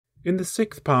In the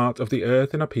 6th part of the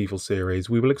Earth in Upheaval series,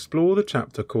 we will explore the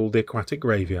chapter called the Aquatic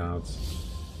Graveyards.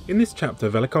 In this chapter,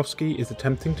 Velikovsky is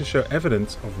attempting to show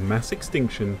evidence of mass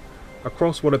extinction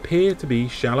across what appear to be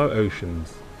shallow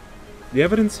oceans. The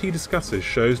evidence he discusses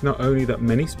shows not only that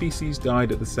many species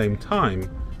died at the same time,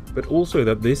 but also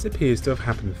that this appears to have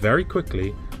happened very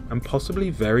quickly and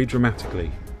possibly very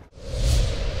dramatically.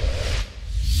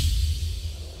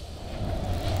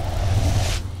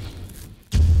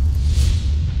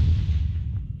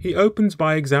 He opens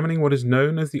by examining what is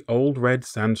known as the Old Red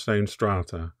Sandstone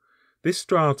strata. This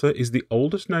strata is the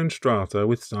oldest known strata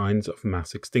with signs of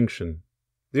mass extinction.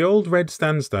 The Old Red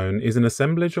Sandstone is an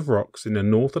assemblage of rocks in the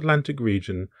North Atlantic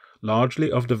region,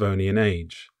 largely of Devonian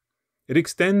age. It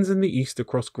extends in the east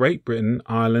across Great Britain,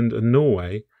 Ireland and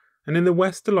Norway, and in the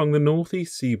west along the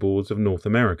northeast seaboards of North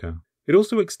America. It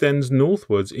also extends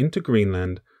northwards into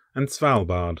Greenland and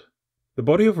Svalbard. The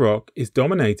body of rock is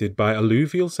dominated by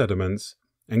alluvial sediments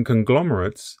and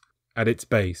conglomerates at its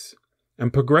base,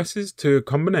 and progresses to a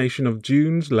combination of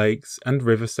dunes, lakes, and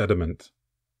river sediment.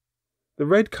 The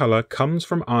red colour comes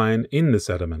from iron in the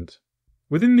sediment.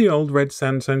 Within the Old Red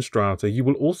Sandstone strata you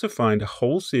will also find a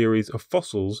whole series of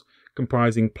fossils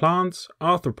comprising plants,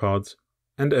 arthropods,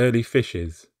 and early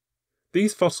fishes.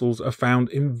 These fossils are found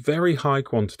in very high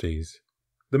quantities.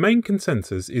 The main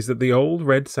consensus is that the Old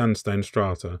Red Sandstone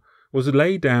strata was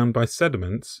laid down by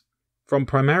sediments from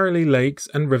primarily lakes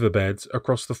and riverbeds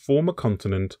across the former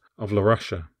continent of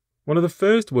Laurussia. One of the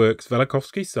first works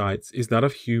Velikovsky cites is that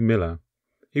of Hugh Miller.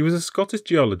 He was a Scottish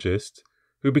geologist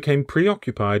who became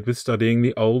preoccupied with studying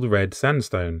the Old Red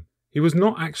Sandstone. He was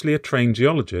not actually a trained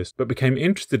geologist, but became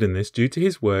interested in this due to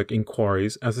his work in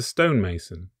quarries as a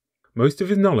stonemason. Most of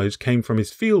his knowledge came from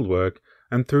his fieldwork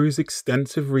and through his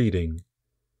extensive reading.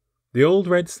 The Old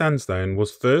Red Sandstone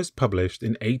was first published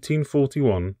in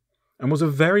 1841 and was a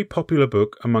very popular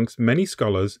book amongst many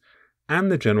scholars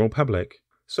and the general public,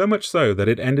 so much so that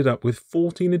it ended up with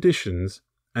 14 editions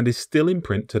and is still in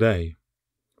print today.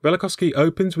 Velikovsky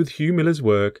opens with Hugh Miller's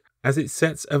work as it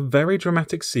sets a very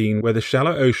dramatic scene where the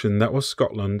shallow ocean that was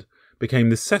Scotland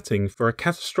became the setting for a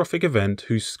catastrophic event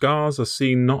whose scars are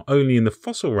seen not only in the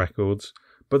fossil records,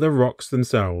 but the rocks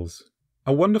themselves.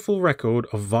 A wonderful record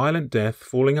of violent death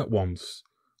falling at once,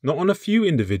 not on a few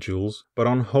individuals, but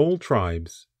on whole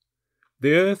tribes.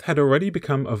 The earth had already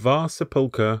become a vast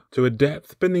sepulchre to a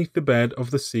depth beneath the bed of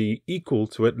the sea equal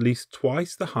to at least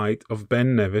twice the height of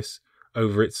Ben Nevis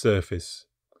over its surface.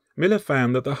 Miller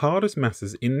found that the hardest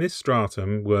masses in this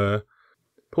stratum were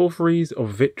porphyries of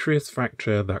vitreous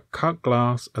fracture that cut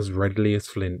glass as readily as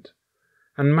flint,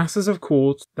 and masses of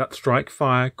quartz that strike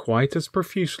fire quite as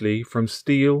profusely from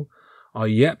steel, are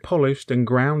yet polished and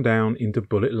ground down into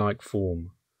bullet-like form.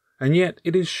 And yet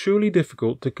it is surely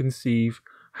difficult to conceive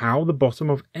how the bottom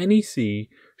of any sea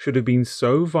should have been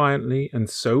so violently and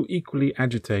so equally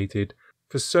agitated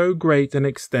for so great an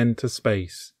extent of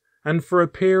space, and for a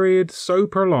period so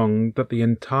prolonged that the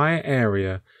entire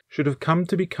area should have come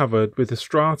to be covered with a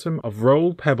stratum of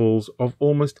rolled pebbles of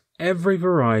almost every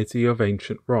variety of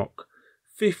ancient rock,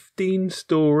 15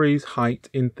 stories height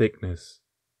in thickness.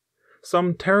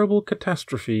 Some terrible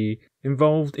catastrophe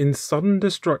involved in sudden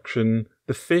destruction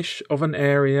the fish of an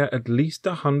area at least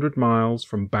 100 miles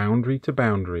from boundary to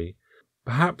boundary,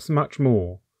 perhaps much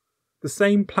more. The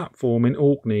same platform in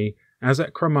Orkney as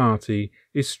at Cromarty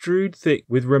is strewed thick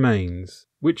with remains,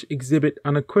 which exhibit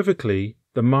unequivocally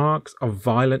the marks of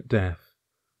violent death.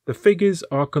 The figures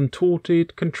are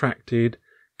contorted, contracted,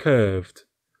 curved.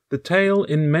 The tail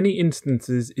in many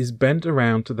instances is bent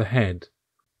around to the head.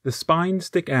 The spines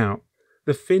stick out,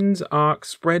 the fins arc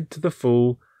spread to the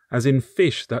full, as in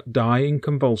fish that die in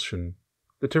convulsion.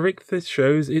 The pterichthys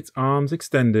shows its arms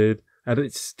extended at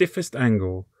its stiffest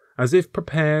angle, as if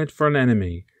prepared for an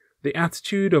enemy. The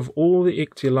attitude of all the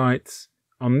ichthyolites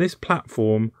on this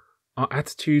platform are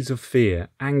attitudes of fear,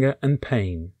 anger, and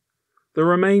pain. The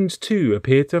remains, too,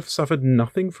 appear to have suffered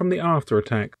nothing from the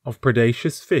after-attack of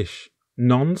predaceous fish.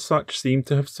 None such seem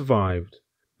to have survived.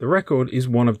 The record is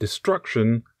one of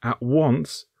destruction at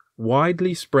once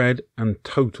widely spread and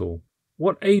total.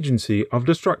 What agency of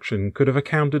destruction could have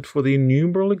accounted for the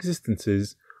innumerable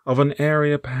existences of an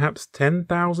area perhaps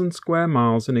 10,000 square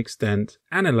miles in extent,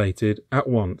 annihilated at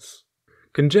once?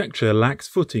 Conjecture lacks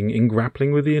footing in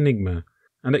grappling with the enigma,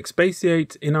 and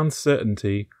expatiates in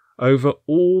uncertainty over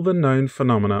all the known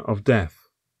phenomena of death.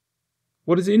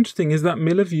 What is interesting is that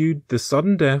Miller viewed the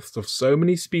sudden deaths of so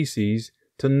many species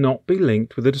to not be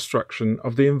linked with the destruction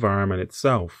of the environment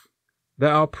itself.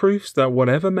 There are proofs that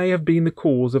whatever may have been the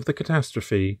cause of the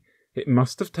catastrophe, it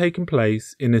must have taken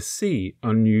place in a sea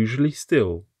unusually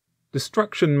still.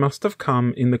 Destruction must have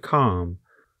come in the calm,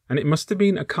 and it must have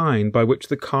been a kind by which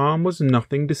the calm was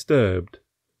nothing disturbed.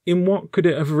 In what could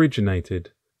it have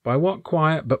originated? By what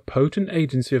quiet but potent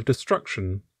agency of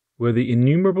destruction were the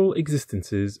innumerable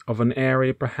existences of an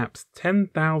area perhaps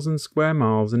 10,000 square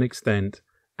miles in extent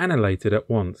annihilated at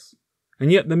once,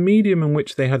 and yet the medium in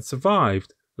which they had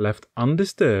survived left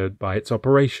undisturbed by its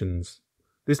operations?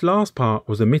 This last part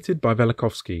was omitted by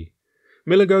Velikovsky.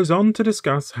 Miller goes on to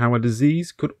discuss how a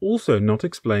disease could also not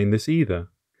explain this either.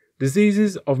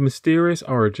 Diseases of mysterious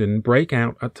origin break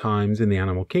out at times in the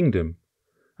animal kingdom,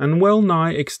 and well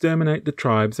nigh exterminate the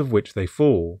tribes of which they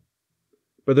fall.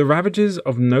 But the ravages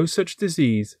of no such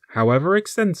disease, however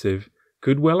extensive,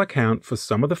 could well account for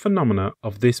some of the phenomena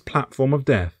of this platform of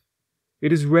death.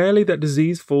 It is rarely that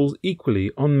disease falls equally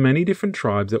on many different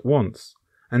tribes at once,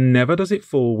 and never does it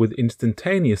fall with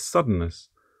instantaneous suddenness,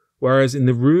 whereas in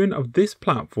the ruin of this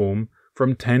platform,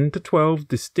 from 10 to 12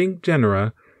 distinct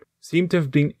genera seem to have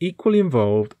been equally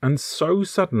involved, and so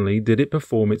suddenly did it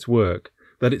perform its work,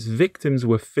 that its victims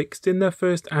were fixed in their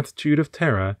first attitude of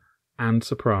terror and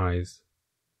surprise.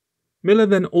 Miller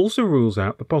then also rules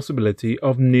out the possibility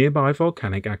of nearby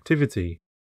volcanic activity.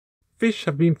 Fish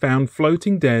have been found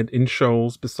floating dead in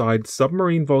shoals beside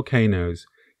submarine volcanoes,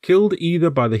 killed either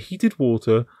by the heated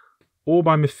water or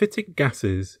by mephitic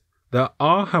gases. There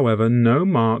are, however, no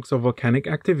marks of volcanic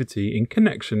activity in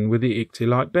connection with the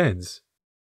ictylite beds.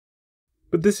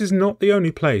 But this is not the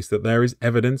only place that there is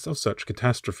evidence of such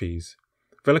catastrophes.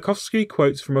 Velikovsky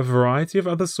quotes from a variety of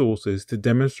other sources to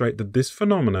demonstrate that this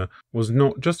phenomena was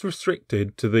not just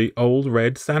restricted to the old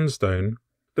red sandstone.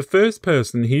 The first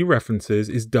person he references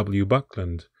is W.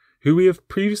 Buckland, who we have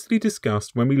previously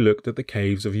discussed when we looked at the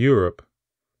caves of Europe.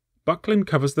 Buckland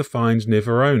covers the finds near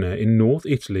Verona in North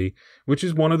Italy, which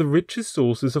is one of the richest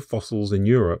sources of fossils in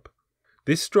Europe.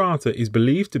 This strata is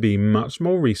believed to be much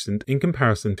more recent in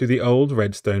comparison to the old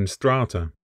redstone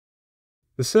strata.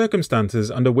 The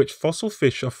circumstances under which fossil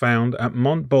fish are found at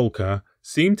Mont Bolca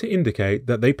seem to indicate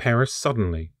that they perish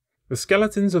suddenly. The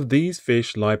skeletons of these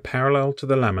fish lie parallel to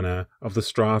the lamina of the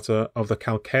strata of the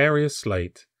calcareous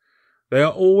slate. They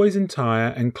are always entire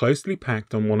and closely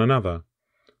packed on one another.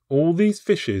 All these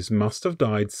fishes must have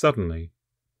died suddenly,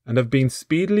 and have been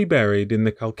speedily buried in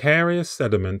the calcareous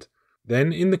sediment,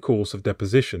 then in the course of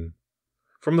deposition.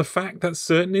 From the fact that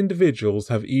certain individuals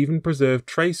have even preserved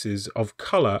traces of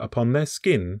colour upon their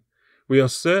skin, we are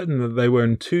certain that they were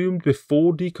entombed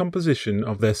before decomposition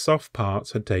of their soft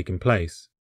parts had taken place.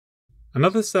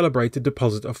 Another celebrated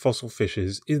deposit of fossil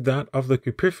fishes is that of the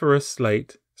cupriferous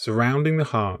slate surrounding the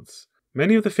Harz.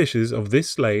 Many of the fishes of this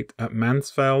slate at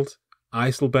Mansfeld,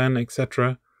 Eiselben,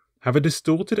 etc., have a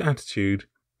distorted attitude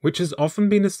which has often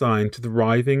been assigned to the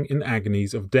writhing and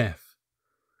agonies of death.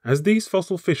 As these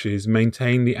fossil fishes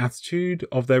maintain the attitude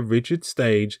of their rigid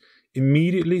stage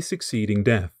immediately succeeding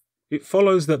death, it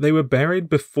follows that they were buried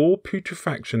before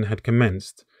putrefaction had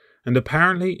commenced, and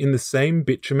apparently in the same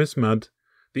bituminous mud,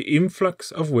 the influx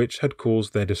of which had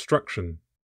caused their destruction.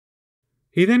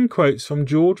 He then quotes from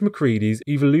George Macready's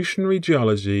Evolutionary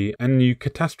Geology and New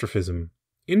Catastrophism.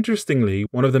 Interestingly,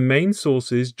 one of the main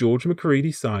sources George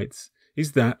Macready cites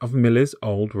is that of Miller's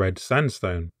Old Red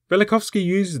Sandstone. Velikovsky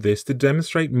uses this to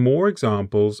demonstrate more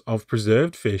examples of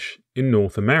preserved fish in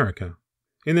North America.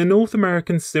 In the North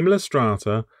American similar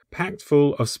strata, packed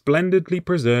full of splendidly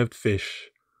preserved fish,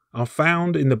 are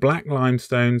found in the black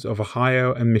limestones of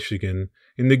Ohio and Michigan,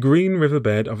 in the green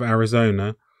riverbed of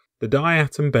Arizona, the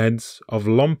diatom beds of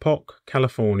Lompoc,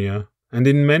 California, and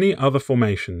in many other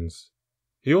formations.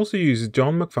 He also uses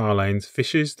John Macfarlane's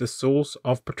Fishes the Source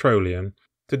of Petroleum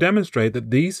to demonstrate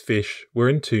that these fish were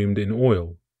entombed in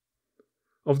oil.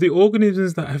 Of the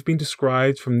organisms that have been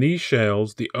described from these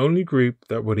shales, the only group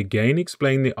that would again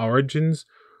explain the origins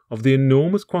of the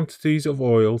enormous quantities of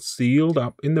oil sealed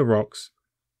up in the rocks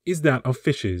is that of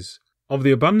fishes. Of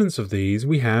the abundance of these,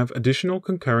 we have additional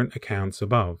concurrent accounts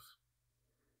above.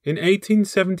 In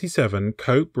 1877,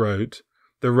 Cope wrote,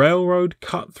 "The railroad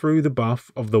cut through the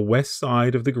buff of the west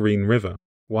side of the Green River,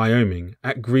 Wyoming,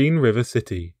 at Green River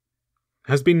City.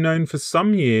 Has been known for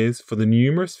some years for the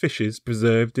numerous fishes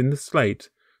preserved in the slate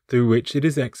through which it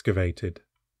is excavated."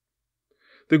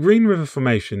 The Green River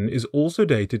Formation is also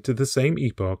dated to the same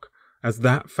epoch as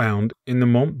that found in the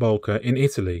Mont Bolca in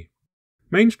Italy.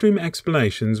 Mainstream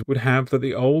explanations would have that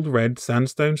the old red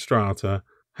sandstone strata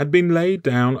had been laid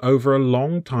down over a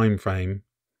long time frame,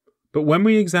 but when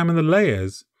we examine the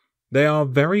layers, they are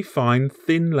very fine,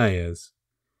 thin layers.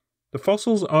 The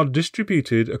fossils are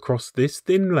distributed across this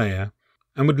thin layer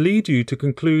and would lead you to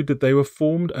conclude that they were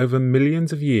formed over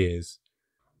millions of years.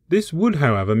 This would,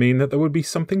 however, mean that there would be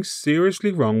something seriously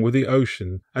wrong with the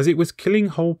ocean, as it was killing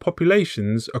whole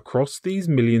populations across these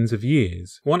millions of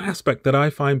years. One aspect that I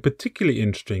find particularly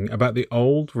interesting about the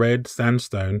old red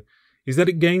sandstone is that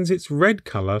it gains its red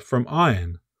colour from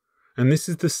iron, and this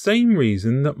is the same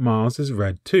reason that Mars is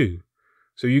red too,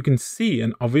 so you can see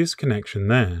an obvious connection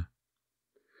there.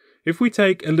 If we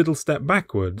take a little step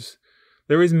backwards,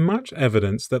 there is much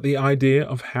evidence that the idea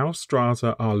of how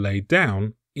strata are laid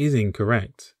down is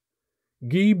incorrect.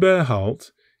 Guy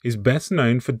Berholt is best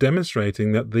known for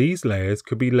demonstrating that these layers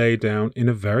could be laid down in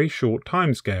a very short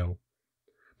timescale.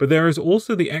 But there is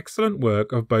also the excellent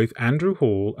work of both Andrew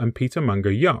Hall and Peter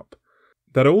Munger-Jup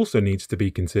that also needs to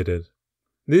be considered.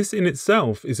 This in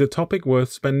itself is a topic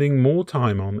worth spending more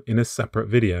time on in a separate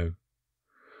video.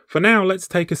 For now, let's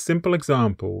take a simple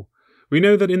example. We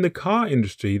know that in the car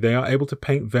industry they are able to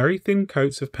paint very thin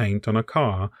coats of paint on a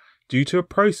car due to a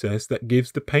process that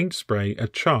gives the paint spray a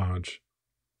charge.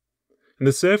 And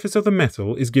the surface of the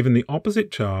metal is given the opposite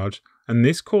charge, and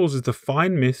this causes the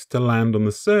fine mist to land on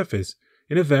the surface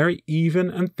in a very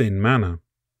even and thin manner.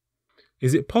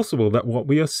 Is it possible that what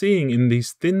we are seeing in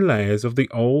these thin layers of the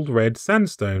old red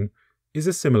sandstone is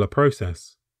a similar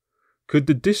process? Could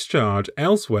the discharge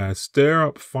elsewhere stir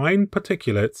up fine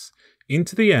particulates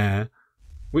into the air,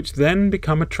 which then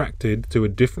become attracted to a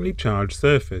differently charged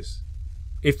surface?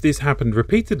 If this happened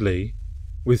repeatedly,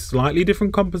 with slightly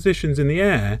different compositions in the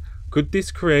air, could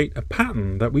this create a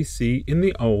pattern that we see in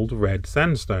the old red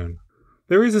sandstone?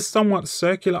 There is a somewhat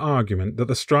circular argument that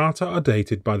the strata are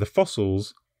dated by the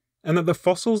fossils, and that the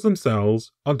fossils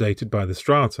themselves are dated by the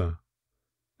strata.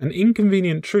 An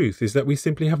inconvenient truth is that we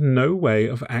simply have no way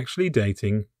of actually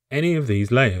dating any of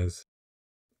these layers.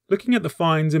 Looking at the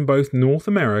finds in both North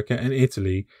America and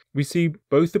Italy, we see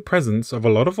both the presence of a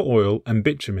lot of oil and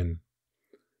bitumen.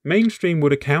 Mainstream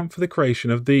would account for the creation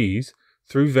of these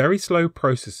through very slow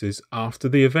processes after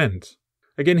the event.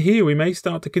 Again, here we may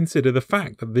start to consider the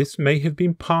fact that this may have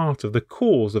been part of the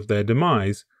cause of their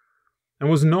demise and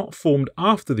was not formed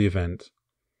after the event.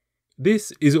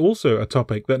 This is also a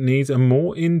topic that needs a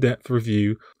more in-depth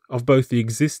review of both the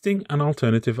existing and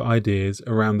alternative ideas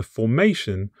around the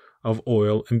formation of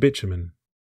oil and bitumen.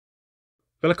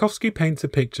 Velikovsky paints a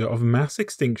picture of mass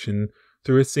extinction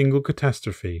through a single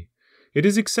catastrophe. It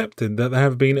is accepted that there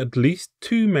have been at least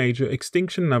two major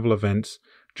extinction-level events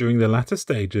during the latter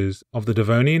stages of the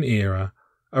Devonian era,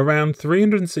 around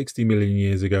 360 million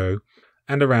years ago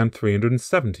and around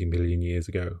 370 million years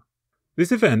ago.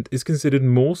 This event is considered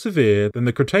more severe than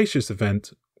the Cretaceous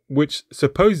event, which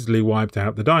supposedly wiped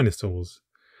out the dinosaurs,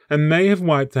 and may have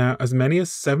wiped out as many as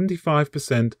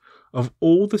 75% of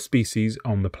all the species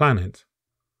on the planet.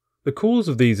 The cause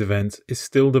of these events is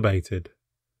still debated.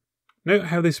 Note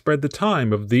how they spread the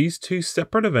time of these two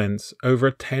separate events over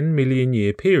a 10 million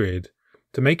year period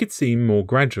to make it seem more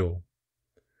gradual.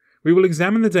 We will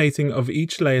examine the dating of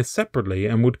each layer separately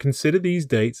and would consider these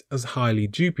dates as highly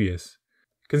dubious,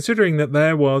 considering that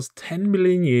there was 10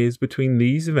 million years between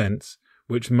these events,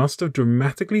 which must have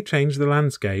dramatically changed the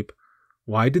landscape.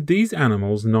 Why did these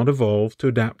animals not evolve to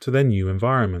adapt to their new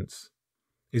environments?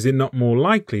 Is it not more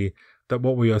likely that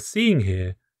what we are seeing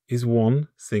here is one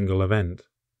single event?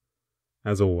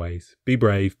 As always, be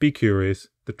brave, be curious,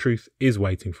 the truth is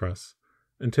waiting for us.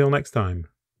 Until next time.